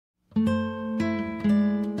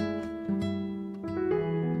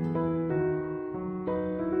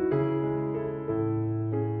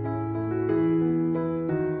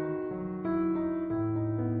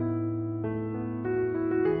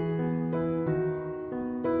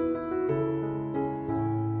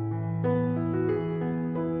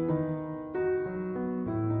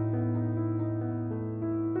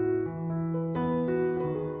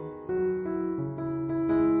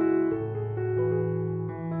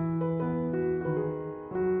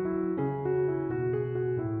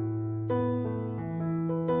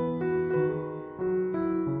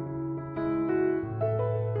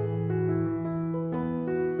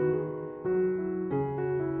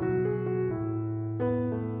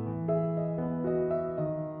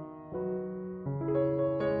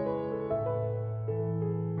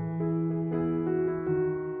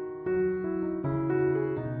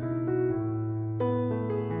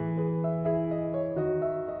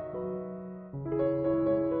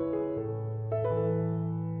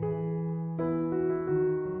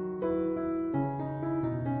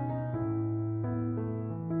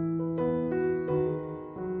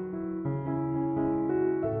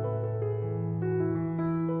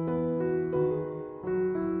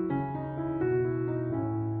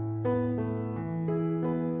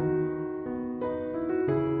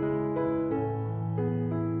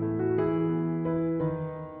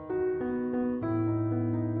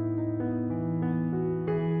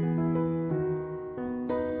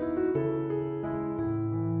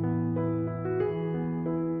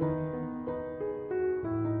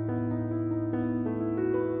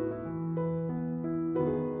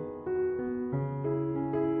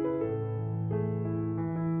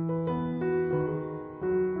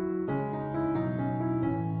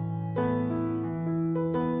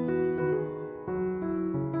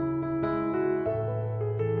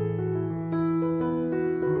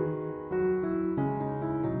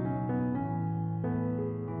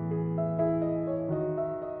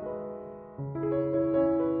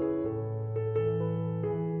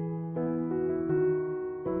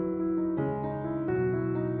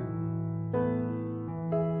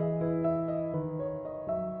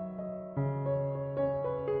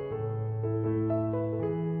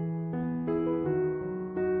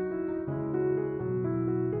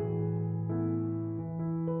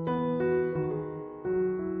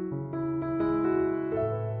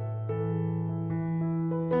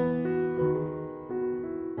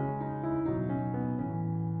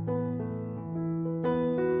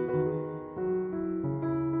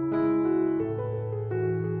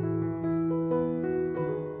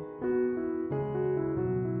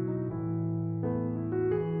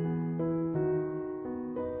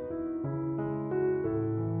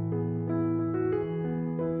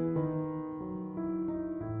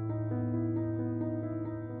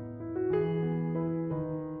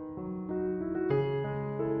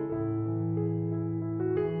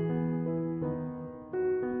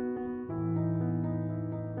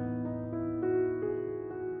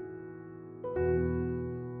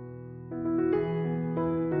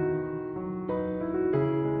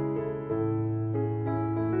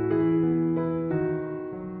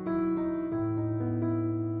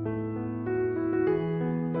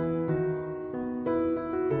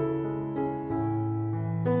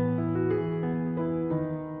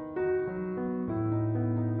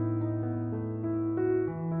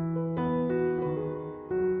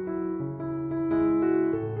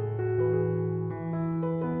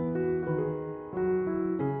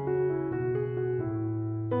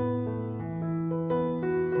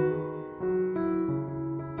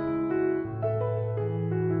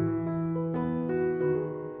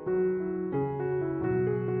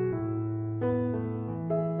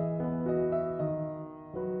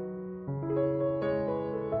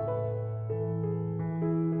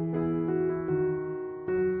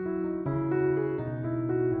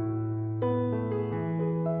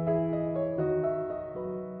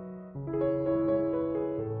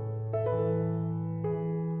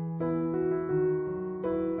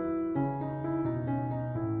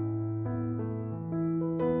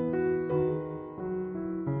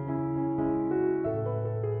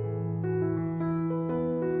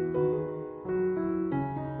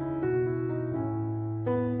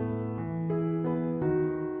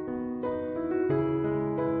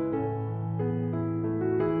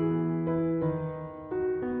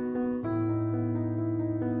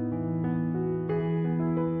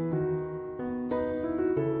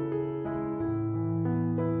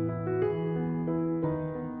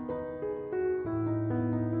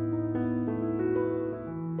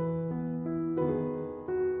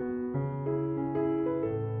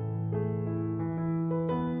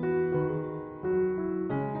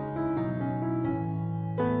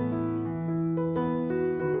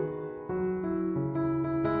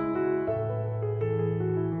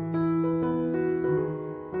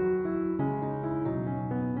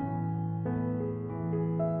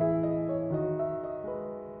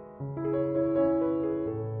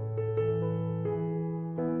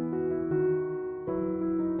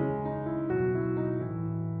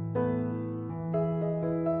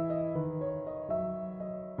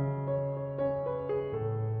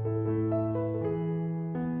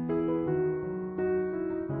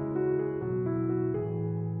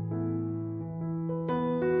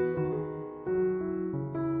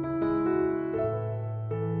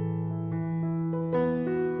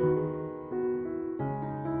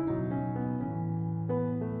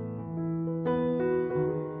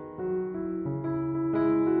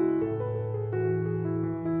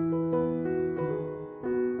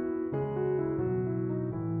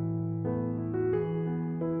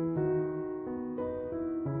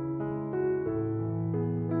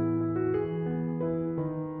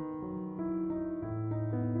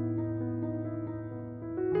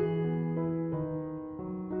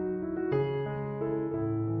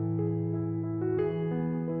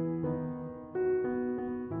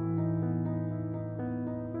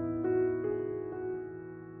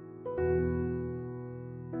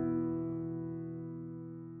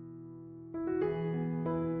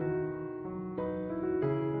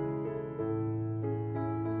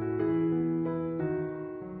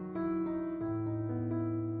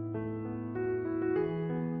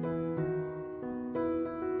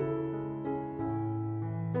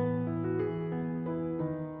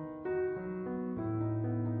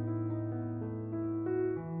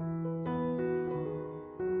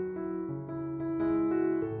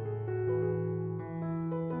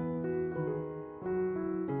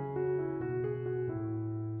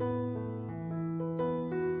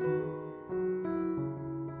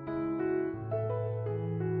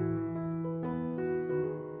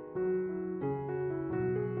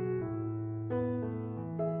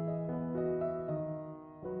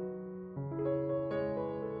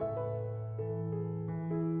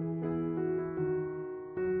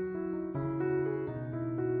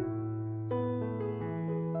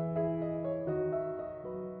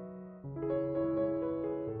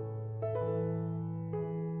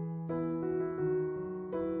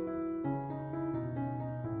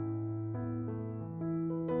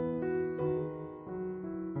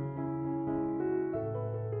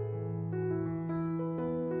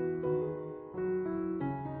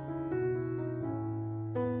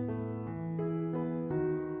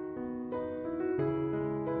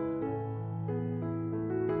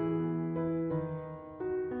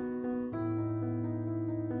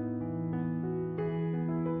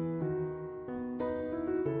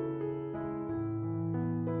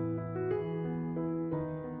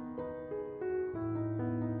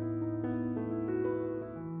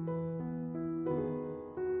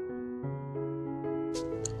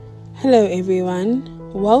Hello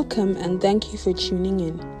everyone, welcome and thank you for tuning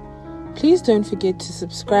in. Please don't forget to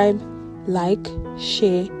subscribe, like,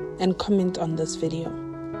 share and comment on this video.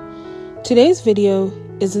 Today's video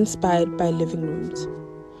is inspired by Livingrooms.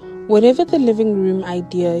 Whatever the living room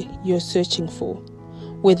idea you're searching for,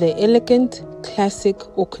 whether elegant, classic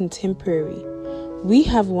or contemporary, we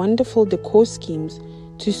have wonderful decor schemes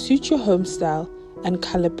to suit your home style and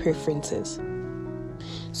color preferences.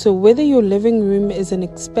 So whether your living room is an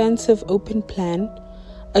expansive open plan,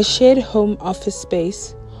 a shared home office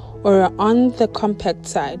space, or on the compact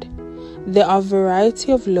side, there are a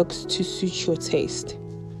variety of looks to suit your taste.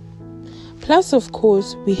 Plus, of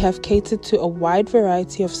course, we have catered to a wide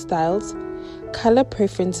variety of styles, color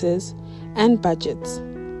preferences, and budgets.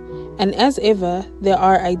 And as ever, there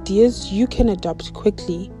are ideas you can adopt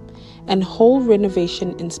quickly and whole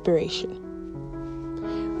renovation inspiration.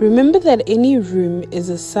 Remember that any room is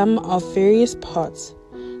a sum of various parts,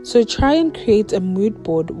 so try and create a mood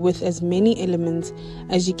board with as many elements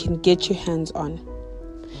as you can get your hands on.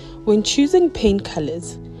 When choosing paint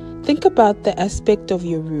colors, think about the aspect of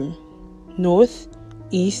your room: north,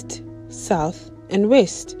 east, south, and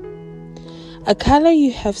west. A color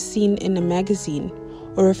you have seen in a magazine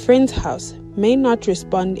or a friend's house may not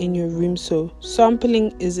respond in your room, so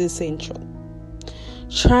sampling is essential.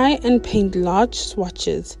 Try and paint large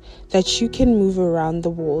swatches that you can move around the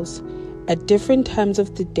walls at different times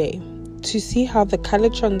of the day to see how the color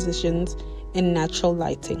transitions in natural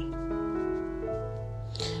lighting.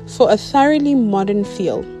 For a thoroughly modern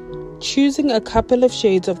feel, choosing a couple of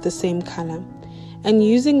shades of the same color and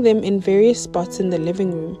using them in various spots in the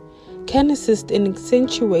living room can assist in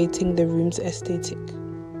accentuating the room's aesthetic.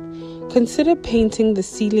 Consider painting the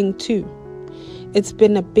ceiling too. It's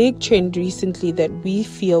been a big trend recently that we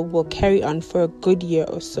feel will carry on for a good year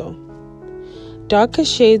or so. Darker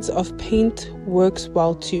shades of paint works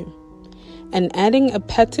well too, and adding a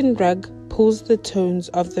patterned rug pulls the tones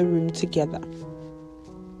of the room together.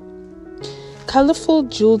 Colorful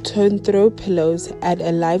jewel-tone throw pillows add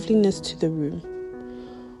a liveliness to the room,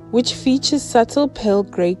 which features subtle pale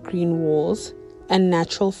grey-green walls and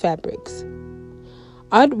natural fabrics.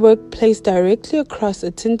 Artwork placed directly across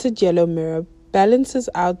a tinted yellow mirror balances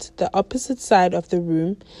out the opposite side of the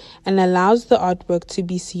room and allows the artwork to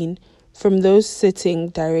be seen from those sitting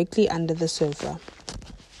directly under the sofa.